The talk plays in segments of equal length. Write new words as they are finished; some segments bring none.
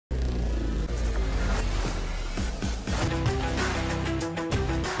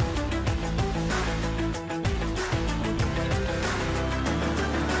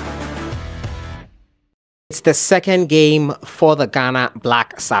It's the second game for the Ghana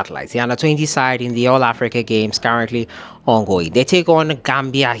Black Satellites, the under-20 side in the All-Africa Games currently ongoing. They take on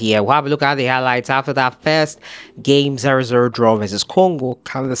Gambia here. We'll have a look at the highlights after that first game 0-0 draw versus Congo.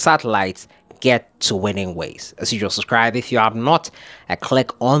 Can the Satellites get to winning ways? As usual, subscribe if you have not, and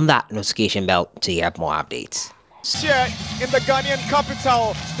click on that notification bell to get more updates. Here in the Ghanaian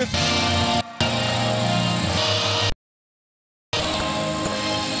capital,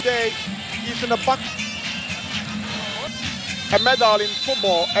 today he's in the back. A medal in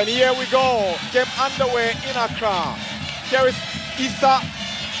football, and here we go. Game underway in Accra. Here is Issa.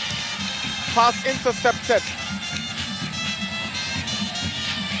 Pass intercepted.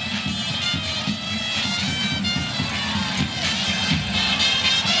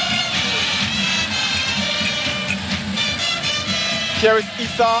 Here is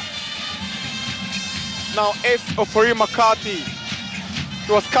Issa. Now Ace Ofori McCarthy.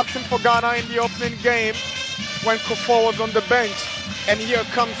 He was captain for Ghana in the opening game when Kofo was on the bench. And here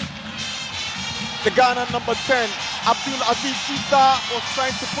comes the Ghana number 10. Abdul Aziz Issa was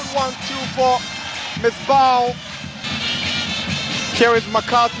trying to put 1-2 for Miss Bao. Here is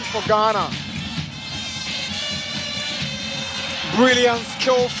McCarthy for Ghana. Brilliant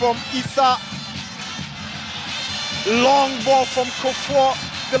skill from Issa. Long ball from Kofo.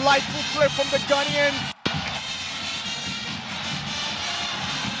 Delightful play from the Ghanaians.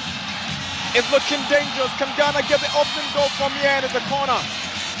 It's looking dangerous. Can Ghana get the opening goal from here in the corner?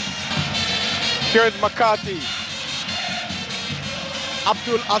 Here is McCarthy.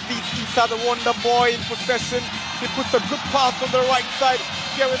 Abdul Aziz Issa, the wonder boy, in possession. He puts a good pass on the right side.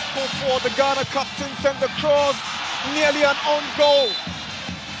 Here is Kofo, the Ghana captain, sends a cross. Nearly an own goal.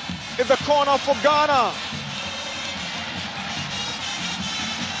 It's a corner for Ghana.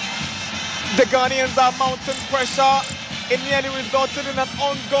 The Ghanaians are mounting pressure. It nearly resulted in an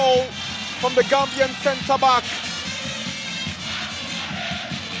own goal from the Gambian centre-back.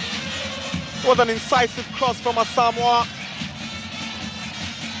 It was an incisive cross from Asamoah.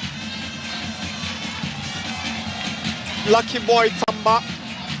 Lucky boy Tamba.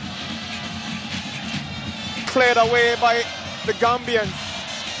 Cleared away by the Gambians.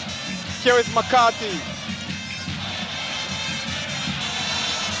 Here is McCarthy.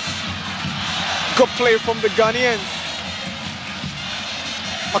 Good play from the Ghanaians.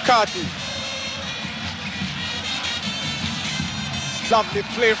 McCarthy. Lovely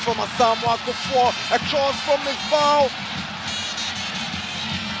play from Asamoah Kofo. A cross from Miss Bao.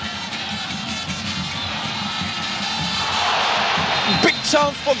 Big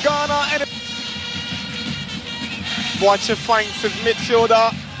chance for Ghana. And Boache finds his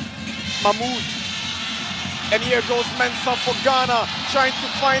midfielder, Mahmoud. And here goes Mensah for Ghana, trying to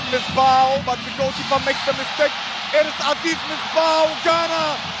find Miss Bao, but the goalkeeper makes a mistake. It is Aziz Miss Bao.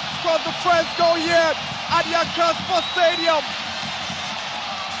 Ghana scored the first goal here at the Accra Sports Stadium.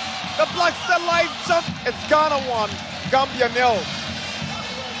 The Black Satellites jump. It's Ghana 1, Gambia 0.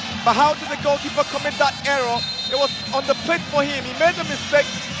 But how did the goalkeeper commit that error? It was on the plate for him. He made a mistake,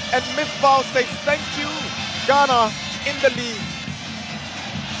 and Miss Bao says, thank you. Ghana in the lead.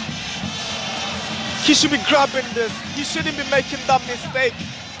 He should be grabbing this. He shouldn't be making that mistake.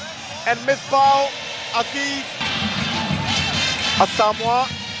 And Miss Bao, Aziz, Asamoah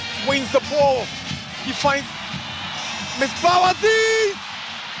wins the ball. He finds Miss Bao, Aziz.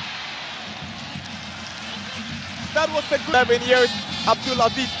 That was a good 11 years. Abdul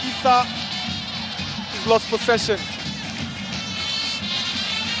Aziz Issa. He's lost possession.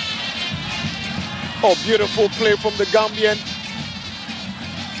 Oh, beautiful play from the Gambian.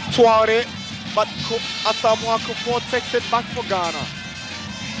 Tuare. But Asamoah Kofo takes it back for Ghana.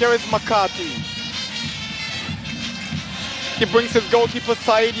 Here is McCarthy. He brings his goalkeeper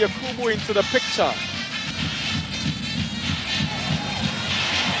Said Yakubu into the picture.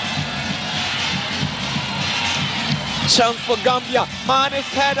 Chance for Gambia. Mane's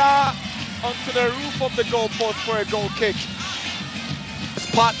header onto the roof of the goalpost for a goal kick. His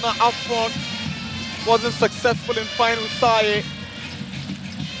partner up front wasn't successful in finding Usai.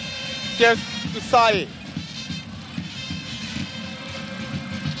 Here's Usai.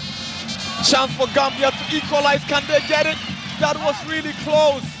 Chance for Gambia to equalize. Can they get it? That was really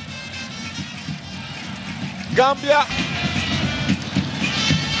close. Gambia.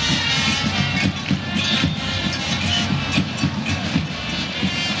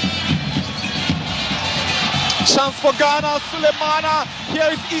 Chance for Ghana. Sulemana. Here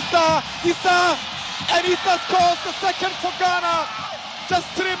is Issa. Issa. And Issa scores the second for Ghana. Just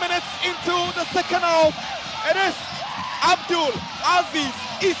 3 minutes into the second half. It is Abdul Aziz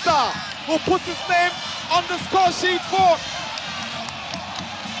Issa who puts his name on the score sheet for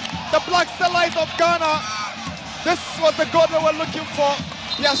the Black Satellites of Ghana. This was the goal they were looking for.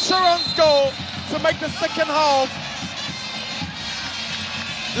 The assurance goal to make the second half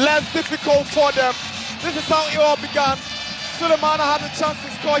less difficult for them. This is how it all began. Sulemana had a chance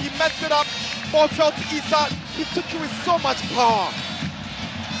to score. He messed it up. Ball fell to Issa. He took it with so much power.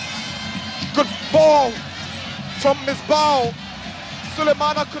 Good ball from Misbah.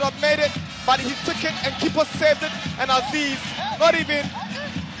 Sulemana could have made it, but he took it and keeper saved it. And Aziz, not even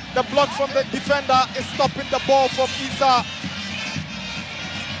the block from the defender is stopping the ball from Issa.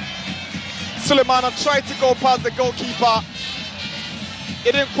 Sulemana tried to go past the goalkeeper.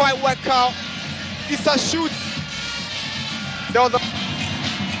 It didn't quite work out. Issa shoots. There was a...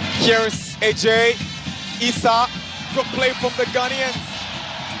 Here's AJ. Issa. Good play from the Ghanaians.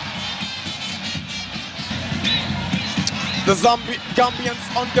 The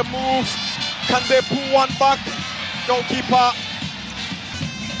Gambians on the move. Can they pull one back? Goalkeeper.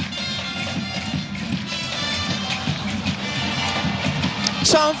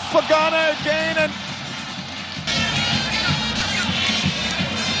 Chance for Ghana again, and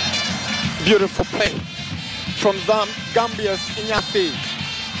beautiful play from Gambia's Inyasi.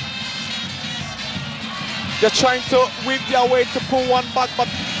 They're trying to weave their way to pull one back, but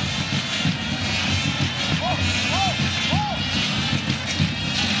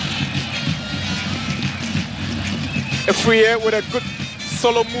a free here with a good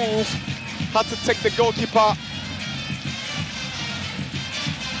solo move. Had to take the goalkeeper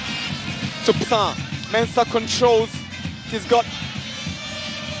to Psa. Mensah controls. He's got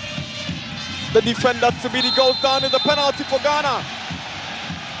the defender to beat. He goes down in the penalty for Ghana.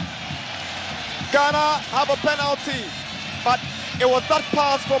 Ghana have a penalty, but it was that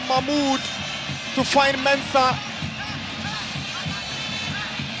pass from Mahmoud to find Mensah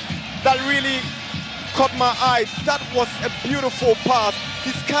that really caught my eye. That was a beautiful pass.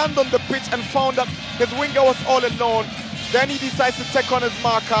 He scanned on the pitch and found that his winger was all alone. Then he decides to take on his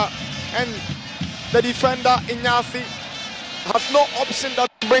marker, and the defender Inyasi has no option but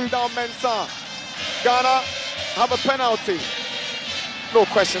to bring down Mensah. Ghana have a penalty. No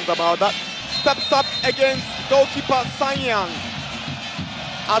questions about that. Steps up against goalkeeper Sanyang.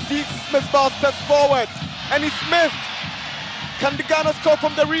 Aziz Misbah steps forward and he's missed. Can the Ghana score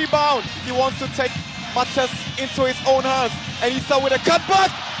from the rebound? He wants to take matters into his own hands, and Issa with a cutback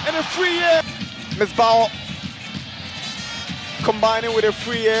and a free air. Misbah combining with a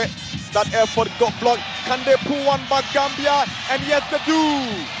free air. That effort got blocked. Can they pull one back, Gambia? And yes, they do.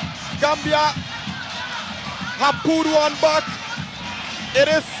 Gambia have pulled one back. It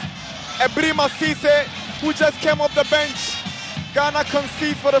is Ebrima Cisse who just came off the bench. Ghana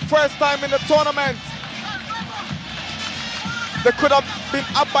concedes for the first time in the tournament. They could have been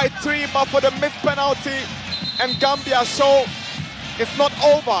up by 3, but for the missed penalty, and Gambia show it's not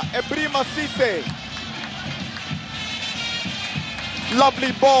over. Ebrima Cisse.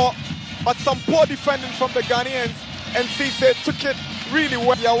 Lovely ball, but some poor defending from the Ghanaians, and Cisse took it really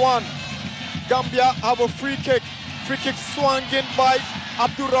well. One. Gambia have a free kick. Free kick swung in by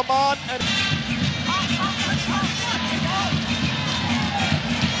Abdurrahman, and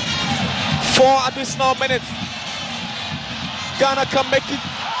 4 additional minutes. Ghana can make it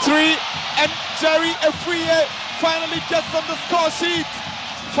 3, and Jerry Afriye finally gets on the score sheet.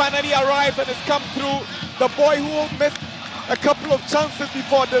 Finally arrived and has come through. The boy who missed a couple of chances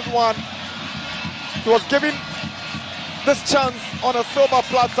before this one. He was given this chance on a silver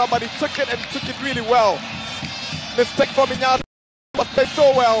platter, but he took it and took it really well. Mistake from Inyasi, but played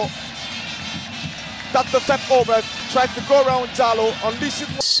so well. That's the set over. Tries to go around Jalo, unleashing.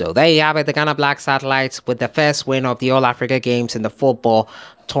 So there you have it, the Ghana Black Satellites with the first win of the All Africa Games in the football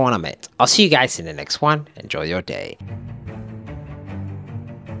tournament. I'll see you guys in the next one. Enjoy your day.